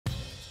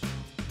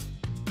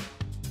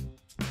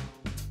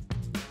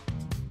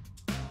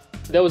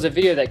There was a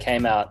video that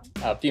came out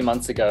a few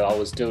months ago. I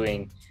was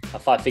doing a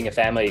 5-finger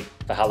family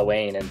for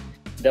Halloween, and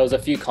there was a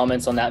few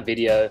comments on that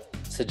video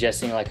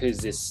suggesting like, who's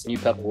this new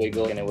purple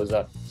wiggle? And it was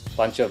a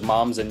bunch of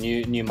moms and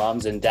new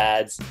moms and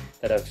dads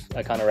that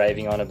are kind of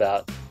raving on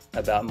about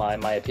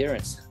my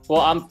appearance.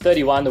 Well, I'm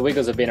 31. The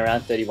Wiggles have been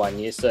around 31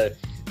 years, so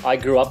I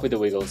grew up with the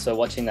Wiggles. So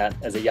watching that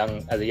as a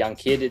young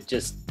kid, it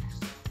just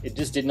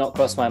did not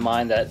cross my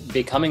mind that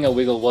becoming a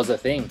Wiggle was a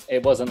thing.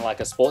 It wasn't like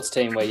a sports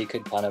team where you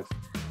could kind of,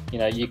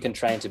 you can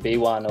train to be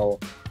one, or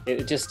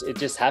it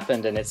just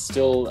happened. And it's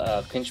still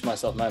a pinch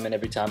myself moment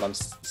every time I'm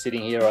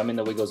sitting here or I'm in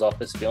the Wiggles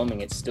office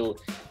filming. It's still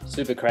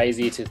super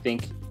crazy to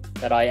think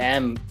that I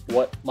am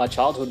what my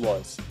childhood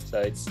was. So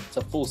it's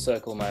a full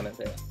circle moment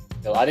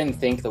there. I didn't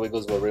think the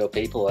Wiggles were real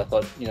people. I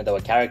thought, they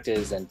were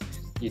characters, and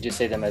you just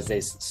see them as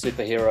these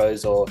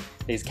superheroes or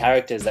these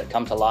characters that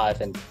come to life.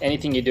 And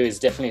anything you do is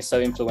definitely so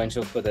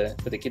influential for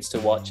the kids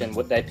to watch, and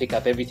what they pick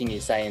up everything you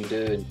say and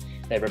do, and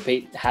they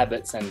repeat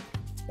habits. And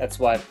that's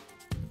why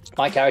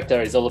my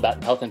character is all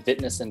about health and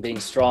fitness and being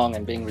strong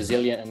and being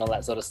resilient and all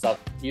that sort of stuff.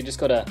 You just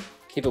got to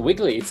keep it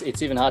wiggly.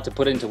 It's even hard to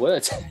put into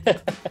words.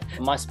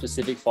 My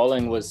specific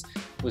following was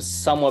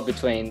somewhat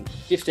between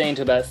 15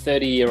 to about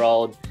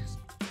 30-year-old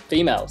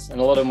females, and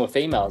a lot of them were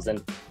females.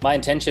 And my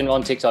intention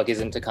on TikTok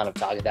isn't to kind of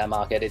target that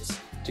market. It's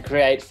to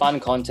create fun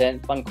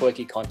content, fun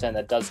quirky content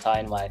that does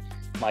tie in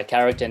my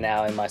character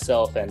now and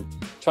myself, and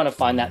trying to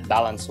find that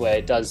balance where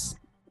it does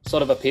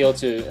sort of appeal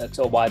to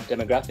a wide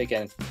demographic.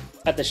 And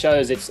at the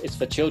shows, it's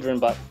for children,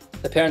 but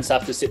the parents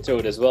have to sit through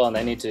it as well, and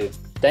they need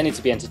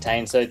to be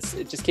entertained. So it's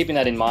just keeping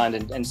that in mind,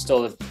 and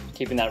still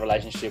keeping that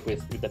relationship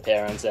with the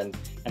parents and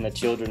the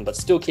children, but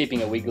still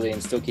keeping it wiggly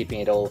and still keeping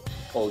it all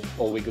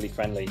wiggly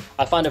friendly.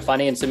 I find it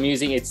funny, and it's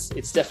amusing. It's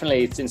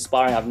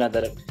inspiring. I've known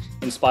that it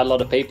inspired a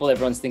lot of people.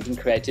 Everyone's thinking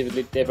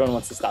creatively. Everyone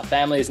wants to start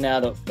families now.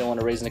 They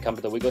want a reason to come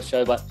to the Wiggle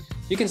Show, but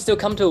you can still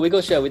come to a Wiggle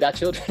Show without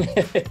children.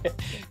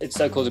 It's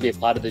so cool to be a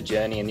part of the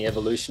journey and the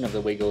evolution of the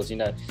Wiggles.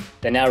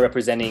 They're now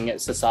representing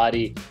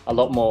society a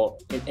lot more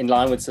in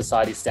line with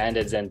society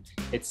standards, and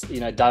it's,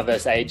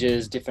 diverse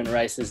ages, different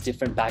races,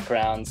 different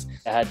backgrounds.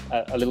 I had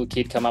a little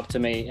kid come up to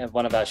me at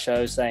one of our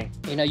shows saying,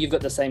 you've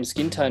got the same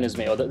skin tone as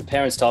me, or the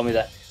parents told me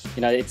that,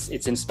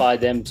 it's inspired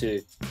them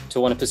to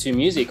want to pursue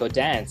music or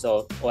dance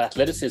or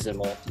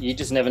athleticism, or you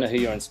just never know who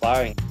you're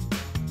inspiring.